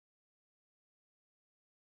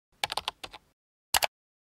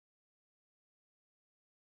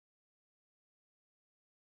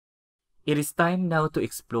It is time now to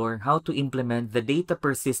explore how to implement the data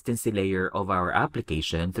persistency layer of our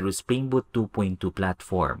application through Spring Boot 2.2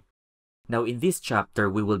 platform. Now in this chapter,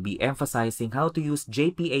 we will be emphasizing how to use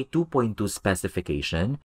JPA 2.2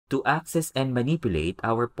 specification to access and manipulate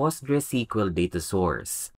our PostgreSQL data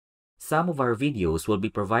source. Some of our videos will be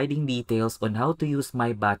providing details on how to use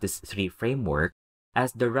MyBatis 3 framework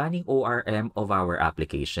as the running ORM of our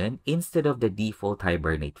application instead of the default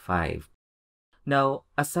Hibernate 5. Now,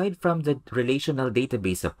 aside from the relational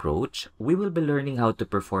database approach, we will be learning how to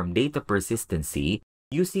perform data persistency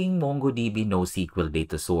using MongoDB NoSQL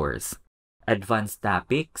data source. Advanced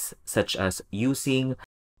topics such as using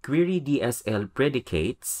query DSL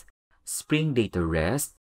predicates, Spring Data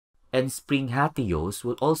REST, and Spring Hatios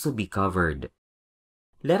will also be covered.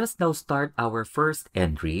 Let us now start our first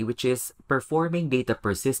entry, which is performing data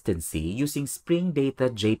persistency using Spring Data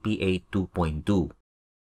JPA 2.2.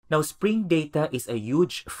 Now, Spring Data is a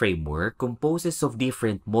huge framework composed of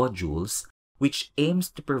different modules which aims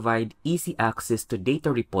to provide easy access to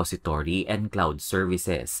data repository and cloud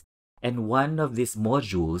services. And one of these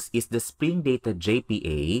modules is the Spring Data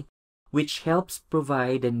JPA, which helps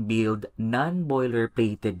provide and build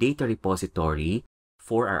non-boilerplate data repository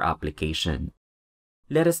for our application.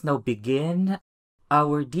 Let us now begin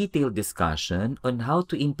our detailed discussion on how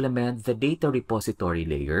to implement the data repository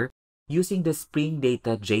layer using the Spring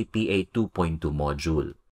Data JPA 2.2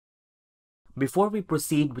 module. Before we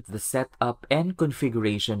proceed with the setup and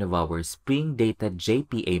configuration of our Spring Data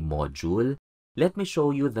JPA module, let me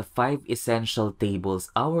show you the 5 essential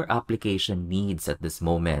tables our application needs at this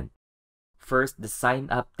moment. First, the sign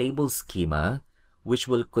up table schema, which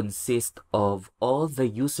will consist of all the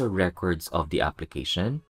user records of the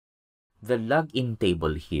application. The login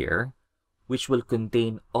table here, which will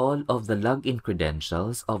contain all of the login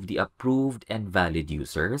credentials of the approved and valid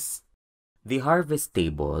users. The harvest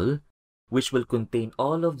table, which will contain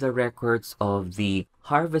all of the records of the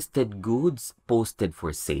harvested goods posted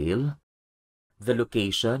for sale. The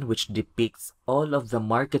location, which depicts all of the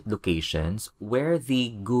market locations where the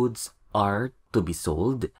goods are to be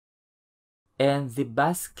sold. And the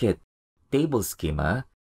basket table schema,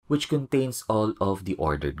 which contains all of the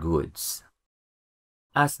ordered goods.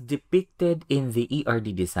 As depicted in the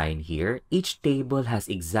ERD design here, each table has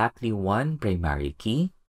exactly one primary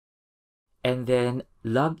key. And then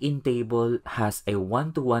login table has a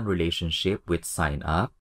one-to-one relationship with sign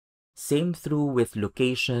up. Same through with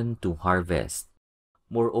location to harvest.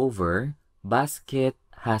 Moreover, basket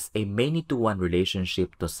has a many-to-one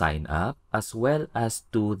relationship to sign up as well as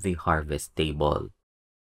to the harvest table.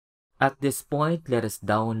 At this point, let us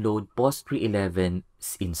download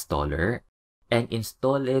PostgreSQL11's installer and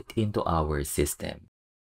install it into our system.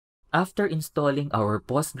 After installing our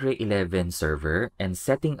PostgreSQL11 server and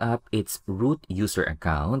setting up its root user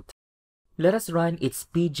account, let us run its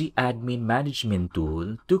pgadmin management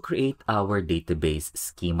tool to create our database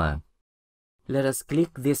schema. Let us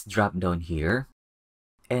click this drop-down here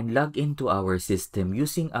and log into our system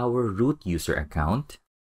using our root user account.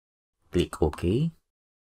 Click OK.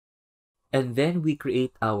 And then we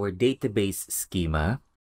create our database schema,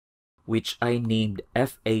 which I named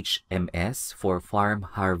FHMS for Farm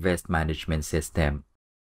Harvest Management System.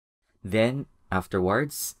 Then,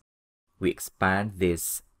 afterwards, we expand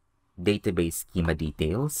this database schema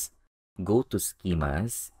details, go to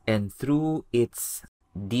schemas, and through its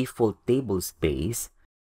default table space,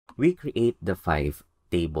 we create the 5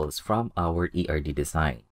 tables from our ERD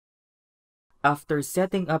design. After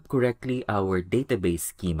setting up correctly our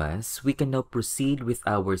database schemas, we can now proceed with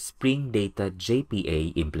our Spring Data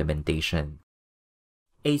JPA implementation.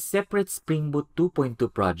 A separate Spring Boot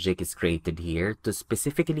 2.2 project is created here to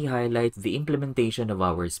specifically highlight the implementation of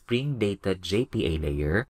our Spring Data JPA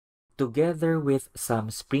layer, together with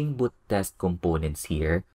some Spring Boot test components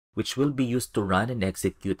here, which will be used to run and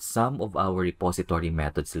execute some of our repository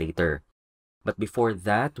methods later. But before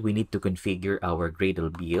that, we need to configure our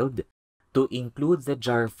Gradle build to include the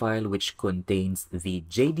jar file which contains the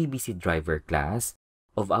JDBC driver class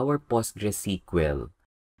of our PostgreSQL.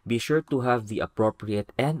 Be sure to have the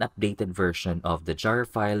appropriate and updated version of the jar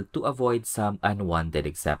file to avoid some unwanted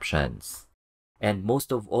exceptions. And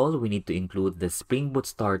most of all, we need to include the Spring Boot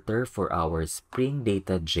starter for our Spring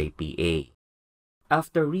Data JPA.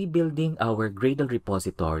 After rebuilding our Gradle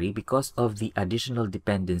repository because of the additional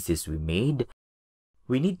dependencies we made,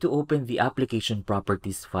 we need to open the application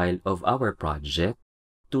properties file of our project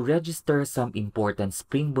to register some important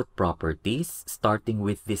Spring Boot properties, starting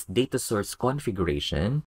with this data source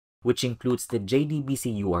configuration, which includes the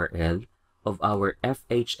JDBC URL of our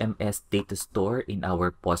FHMS data store in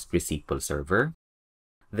our PostgreSQL server,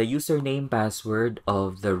 the username password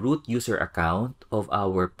of the root user account of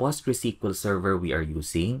our PostgreSQL server we are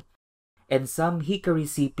using, and some Hickory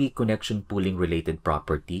CP connection pooling related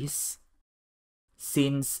properties,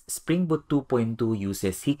 since Spring Boot 2.2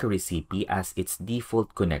 uses Hickory CP as its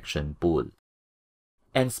default connection pool.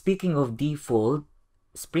 And speaking of default,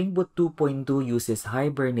 Spring Boot 2.2 uses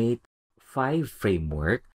Hibernate 5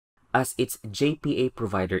 framework as its JPA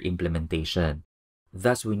provider implementation.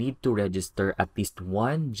 Thus, we need to register at least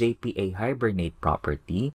one JPA Hibernate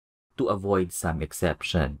property to avoid some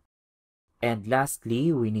exception. And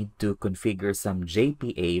lastly, we need to configure some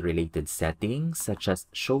JPA related settings such as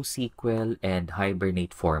show SQL and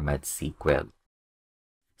Hibernate format SQL.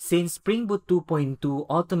 Since Spring Boot 2.2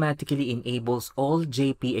 automatically enables all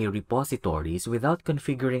JPA repositories without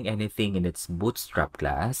configuring anything in its Bootstrap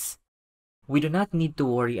class, we do not need to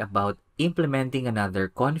worry about implementing another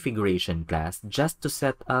configuration class just to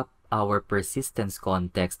set up our persistence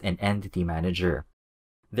context and entity manager.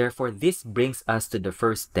 Therefore, this brings us to the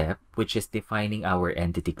first step, which is defining our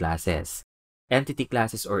entity classes. Entity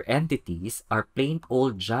classes or entities are plain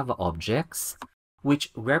old Java objects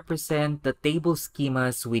which represent the table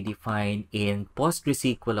schemas we defined in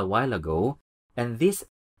PostgreSQL a while ago, and these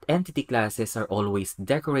entity classes are always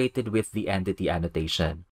decorated with the entity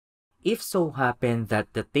annotation. If so happen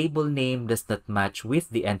that the table name does not match with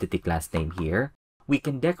the entity class name here, we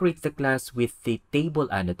can decorate the class with the table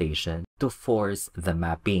annotation to force the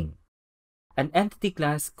mapping. An entity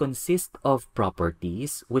class consists of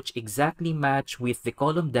properties which exactly match with the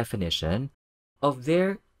column definition of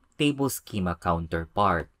their table schema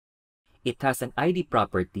counterpart. It has an ID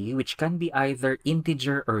property which can be either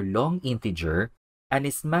integer or long integer and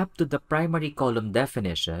is mapped to the primary column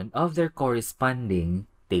definition of their corresponding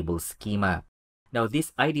table schema. Now,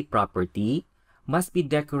 this ID property must be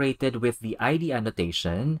decorated with the ID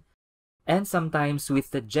annotation and sometimes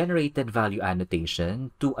with the generated value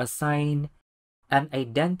annotation to assign an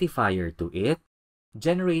identifier to it,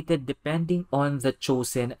 generated depending on the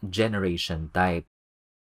chosen generation type.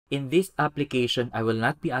 In this application, I will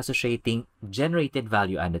not be associating generated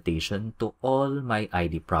value annotation to all my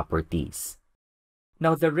ID properties.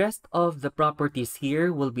 Now, the rest of the properties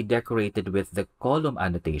here will be decorated with the column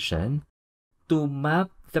annotation to map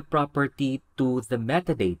the property to the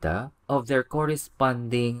metadata of their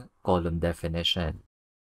corresponding column definition.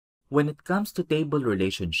 When it comes to table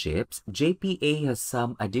relationships, JPA has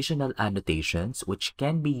some additional annotations which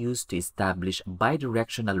can be used to establish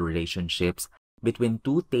bidirectional relationships between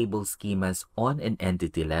two table schemas on an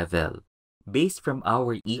entity level. Based from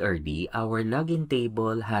our ERD, our login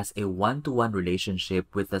table has a one-to-one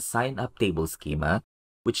relationship with the sign-up table schema,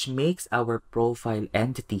 which makes our profile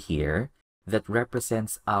entity here that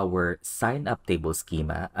represents our sign-up table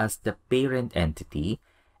schema as the parent entity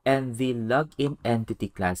and the login entity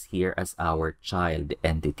class here as our child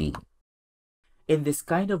entity. In this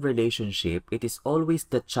kind of relationship, it is always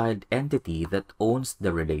the child entity that owns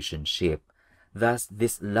the relationship. Thus,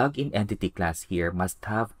 this login entity class here must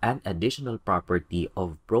have an additional property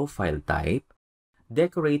of profile type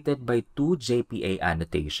decorated by two JPA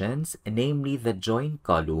annotations, namely the join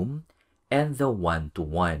column and the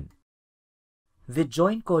one-to-one. The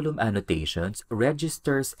join column annotations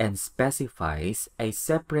registers and specifies a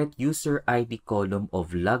separate user ID column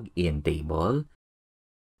of login table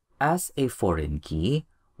as a foreign key,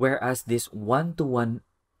 whereas this one-to-one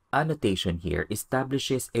annotation here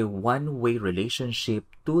establishes a one-way relationship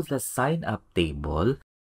to the sign-up table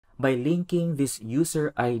by linking this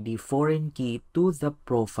user ID foreign key to the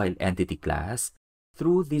profile entity class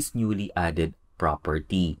through this newly added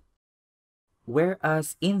property.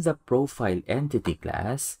 Whereas in the profile entity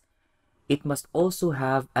class, it must also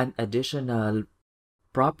have an additional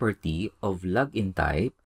property of login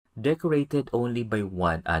type decorated only by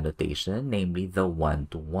one annotation, namely the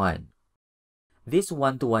one-to-one. This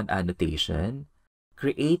one-to-one annotation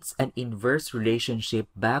creates an inverse relationship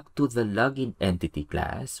back to the login entity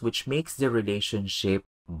class, which makes the relationship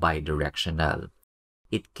bidirectional.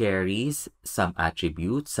 It carries some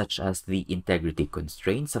attributes such as the integrity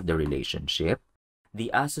constraints of the relationship, the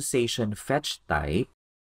association fetch type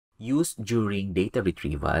used during data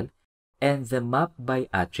retrieval, and the map by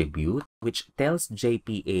attribute, which tells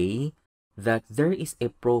JPA that there is a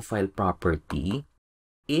profile property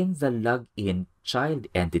in the login child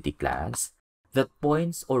entity class that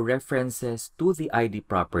points or references to the ID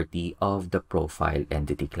property of the profile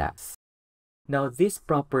entity class. Now, this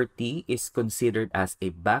property is considered as a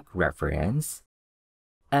back reference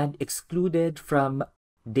and excluded from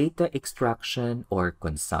data extraction or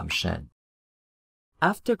consumption.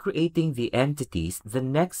 After creating the entities, the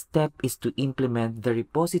next step is to implement the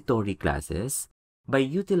repository classes by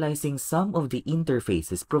utilizing some of the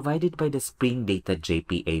interfaces provided by the Spring Data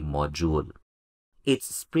JPA module.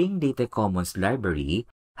 Its Spring Data Commons library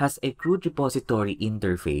has a CRUD repository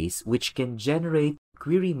interface which can generate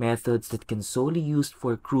query methods that can solely used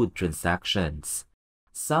for CRUD transactions.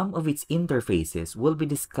 Some of its interfaces will be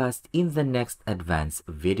discussed in the next advanced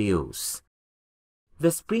videos.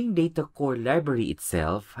 The Spring Data Core library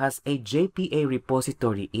itself has a JPA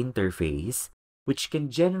repository interface which can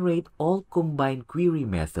generate all combined query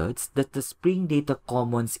methods that the Spring Data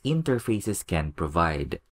Commons interfaces can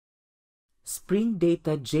provide. Spring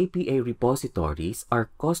Data JPA repositories are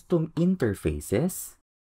custom interfaces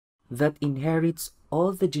that inherits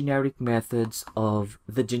all the generic methods of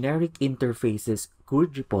the generic interfaces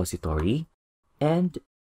CRUD repository and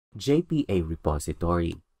JPA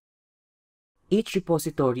repository. Each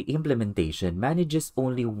repository implementation manages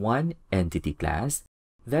only one entity class.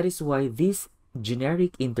 That is why these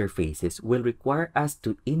generic interfaces will require us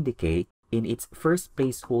to indicate in its first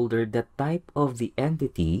placeholder the type of the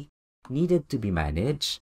entity needed to be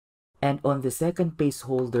managed, and on the second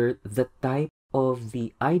placeholder the type of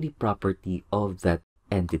the ID property of that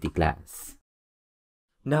entity class.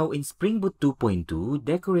 Now in Spring Boot 2.2,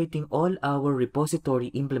 decorating all our repository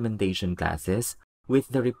implementation classes with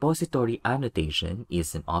the repository annotation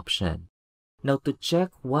is an option. Now to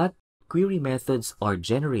check what query methods are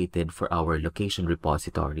generated for our location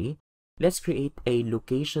repository, let's create a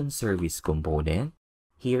location service component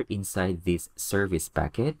here inside this service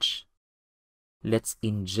package. Let's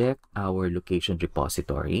inject our location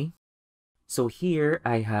repository. So here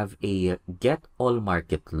I have a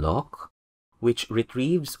getAllMarketLock, which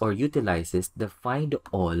retrieves or utilizes the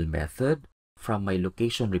findAll method from my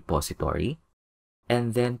location repository.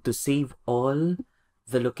 And then to save all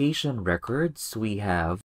the location records, we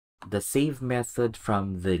have the save method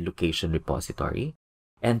from the location repository.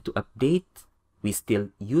 And to update, we still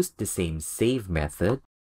use the same save method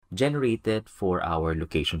generated for our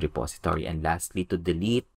location repository. And lastly, to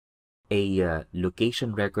delete a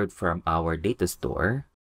location record from our data store,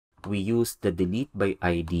 we use the delete by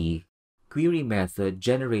ID query method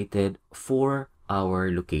generated for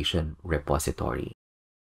our location repository.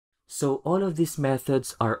 So all of these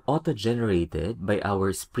methods are auto-generated by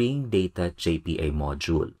our Spring Data JPA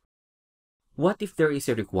module. What if there is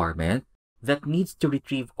a requirement that needs to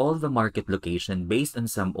retrieve all the market location based on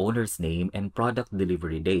some owner's name and product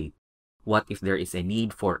delivery date? What if there is a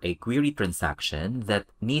need for a query transaction that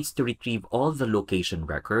needs to retrieve all the location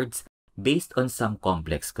records based on some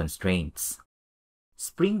complex constraints?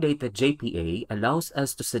 Spring Data JPA allows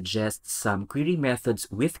us to suggest some query methods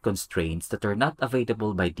with constraints that are not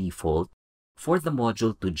available by default for the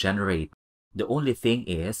module to generate. The only thing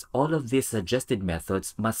is, all of these suggested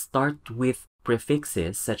methods must start with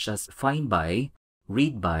prefixes such as find by,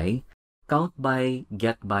 read by, count by,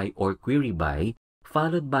 get by, or query by,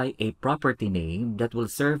 followed by a property name that will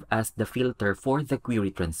serve as the filter for the query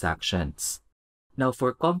transactions. Now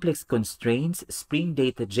for complex constraints, Spring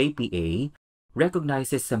Data JPA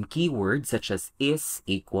recognizes some keywords such as is,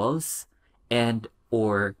 equals, and,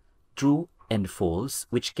 or, true, and false,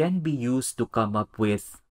 which can be used to come up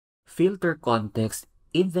with filter context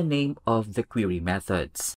in the name of the query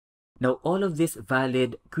methods. Now, all of these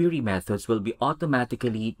valid query methods will be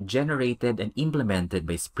automatically generated and implemented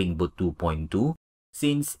by Spring Boot 2.2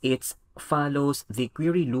 since it follows the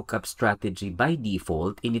query lookup strategy by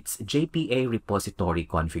default in its JPA repository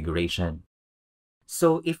configuration.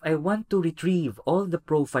 So if I want to retrieve all the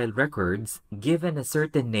profile records given a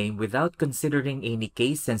certain name without considering any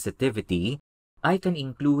case sensitivity, I can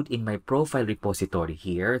include in my profile repository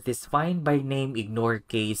here this find by name ignore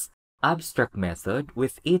case abstract method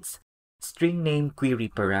with its string name query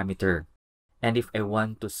parameter. And if I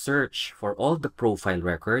want to search for all the profile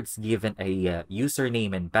records given a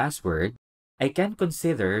username and password, I can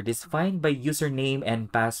consider this find by username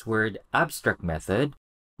and password abstract method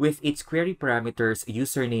with its query parameters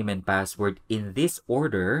username and password in this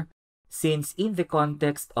order, since in the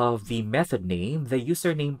context of the method name, the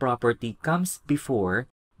username property comes before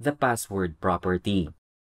the password property.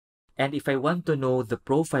 And if I want to know the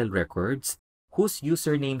profile records whose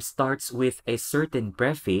username starts with a certain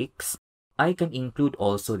prefix, I can include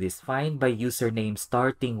also this find by username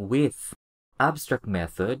starting with abstract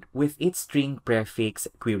method with its string prefix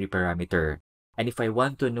query parameter. And if I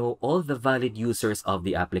want to know all the valid users of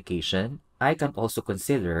the application, I can also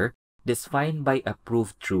consider this find by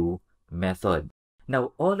approved true method.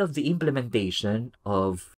 Now, all of the implementation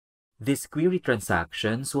of these query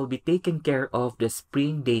transactions will be taken care of the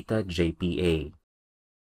Spring Data JPA.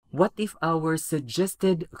 What if our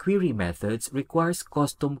suggested query methods requires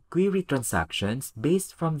custom query transactions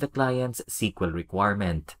based from the client's SQL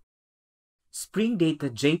requirement? Spring Data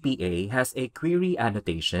JPA has a query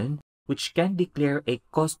annotation which can declare a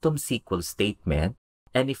custom SQL statement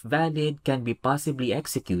and, if valid, can be possibly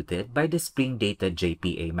executed by the Spring Data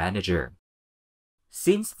JPA manager.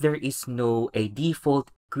 Since there is a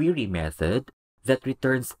default query method that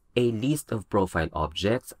returns a list of profile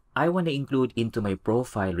objects, I want to include into my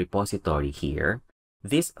profile repository here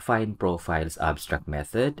this find profiles abstract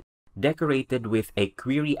method decorated with a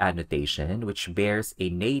query annotation which bears a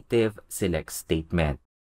native select statement.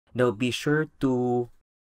 Now be sure to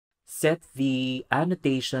set the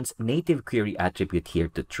annotation's native query attribute here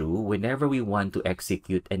to true whenever we want to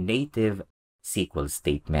execute a native SQL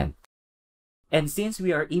statement. And since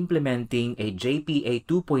we are implementing a JPA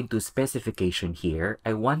 2.2 specification here,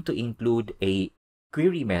 I want to include a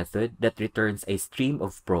query method that returns a stream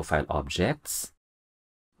of profile objects,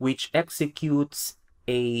 which executes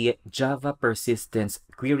a Java persistence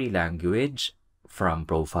query language from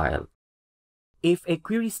profile. If a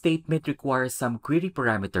query statement requires some query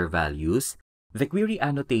parameter values, the query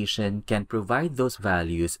annotation can provide those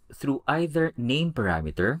values through either name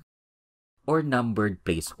parameter or numbered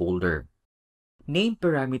placeholder. Name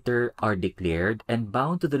parameter are declared and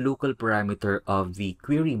bound to the local parameter of the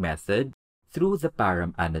query method through the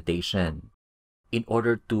param annotation. In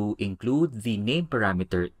order to include the name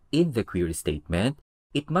parameter in the query statement,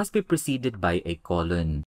 it must be preceded by a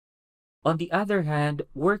colon. On the other hand,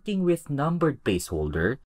 working with numbered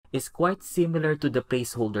placeholder is quite similar to the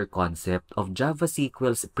placeholder concept of Java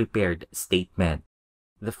SQL's prepared statement.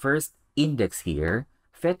 The first index here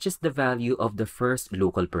fetches the value of the first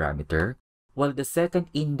local parameter, while the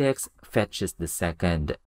second index fetches the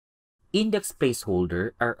second. Index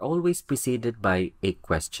placeholder are always preceded by a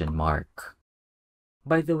question mark.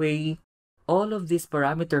 By the way, all of these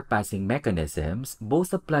parameter passing mechanisms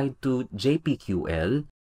both apply to JPQL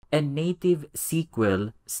and native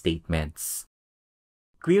SQL statements.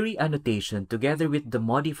 Query annotation together with the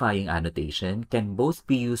modifying annotation can both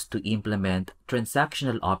be used to implement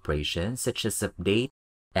transactional operations such as update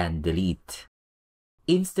and delete.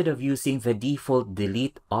 Instead of using the default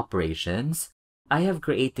delete operations, I have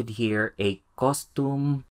created here a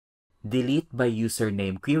custom delete by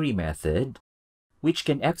username query method, which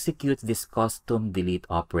can execute these custom delete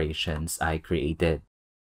operations I created.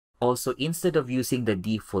 Also, instead of using the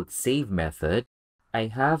default save method, I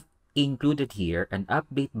have included here an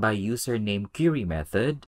update by username query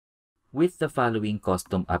method with the following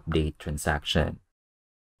custom update transaction.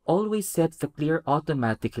 Always set the clear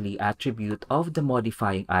automatically attribute of the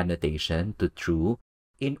modifying annotation to true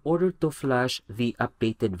in order to flush the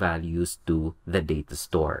updated values to the data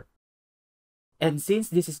store. And since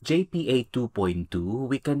this is JPA 2.2,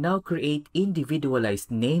 we can now create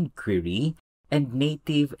individualized named query and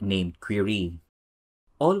native named query.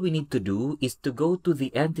 All we need to do is to go to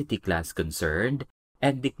the entity class concerned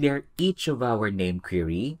and declare each of our named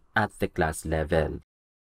query at the class level.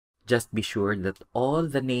 Just be sure that all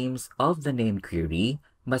the names of the named query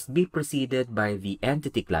must be preceded by the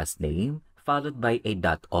entity class name followed by a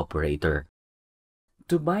dot operator.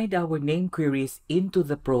 To bind our name queries into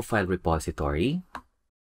the profile repository,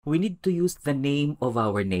 we need to use the name of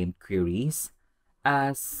our named queries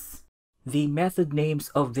as the method names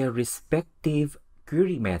of their respective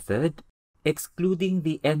query method, excluding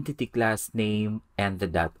the entity class name and the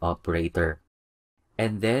dot operator.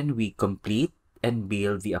 And then we complete and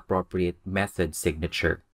build the appropriate method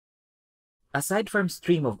signature. Aside from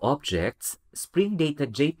stream of objects, Spring Data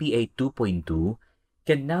JPA 2.2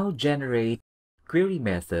 can now generate query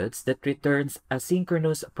methods that returns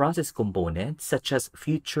asynchronous process components such as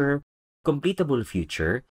future, completable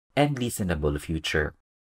future, and listenable future.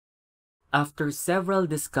 After several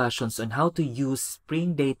discussions on how to use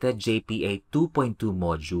Spring Data JPA 2.2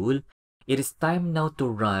 module, it is time now to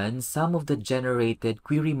run some of the generated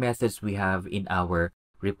query methods we have in our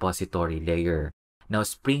repository layer. Now,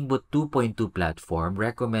 Spring Boot 2.2 platform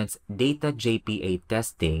recommends Data JPA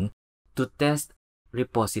testing to test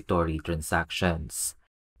repository transactions.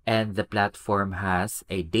 And the platform has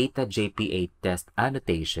a Data JPA test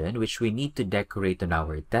annotation which we need to decorate on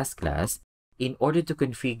our test class in order to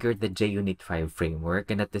configure the JUnit 5 framework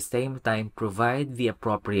and at the same time provide the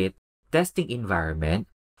appropriate testing environment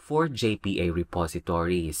for JPA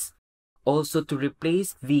repositories. Also, to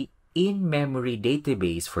replace the in-memory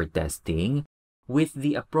database for testing with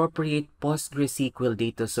the appropriate PostgreSQL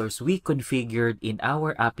data source we configured in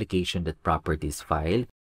our application.properties file,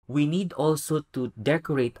 we need also to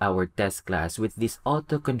decorate our test class with this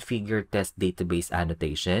auto-configure test database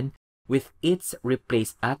annotation, with its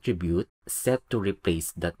replace attribute set to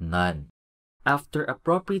replace.none. After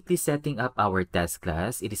appropriately setting up our test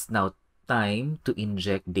class, it is now time to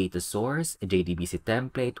inject data source, JDBC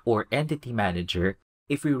template, or entity manager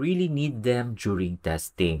if we really need them during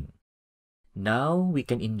testing. Now, we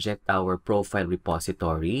can inject our profile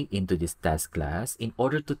repository into this test class in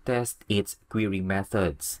order to test its query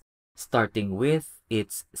methods, starting with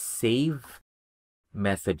its save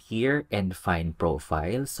method here and find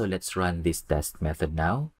profile. So let's run this test method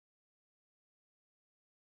now.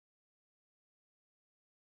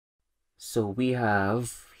 So we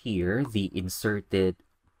have here the inserted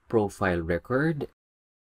profile record,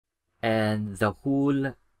 and the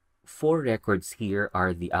whole 4 records here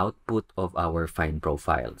are the output of our find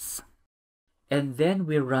profiles. And then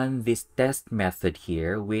we run this test method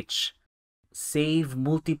here, which save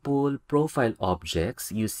multiple profile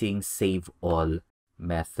objects using save all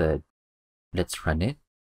method. Let's run it.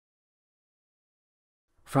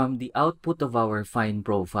 From the output of our find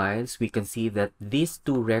profiles, we can see that these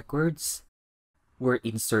 2 records were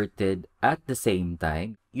inserted at the same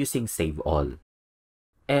time using save all.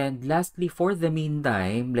 And lastly, for the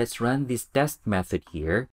meantime, let's run this test method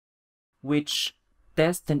here, which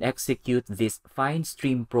test and execute this find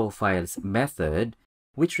stream profiles method,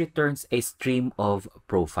 which returns a stream of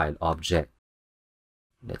profile object.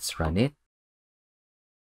 Let's run it.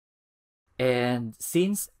 And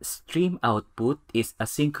since stream output is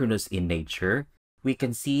asynchronous in nature, we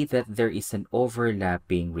can see that there is an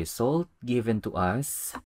overlapping result given to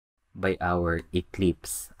us by our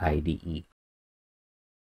Eclipse IDE.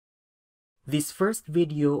 This first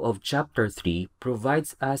video of Chapter 3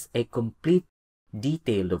 provides us a complete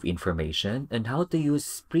detail of information on how to use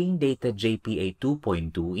Spring Data JPA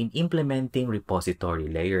 2.2 in implementing repository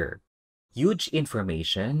layer. Huge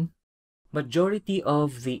information. Majority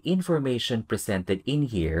of the information presented in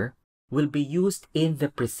here will be used in the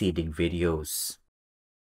preceding videos.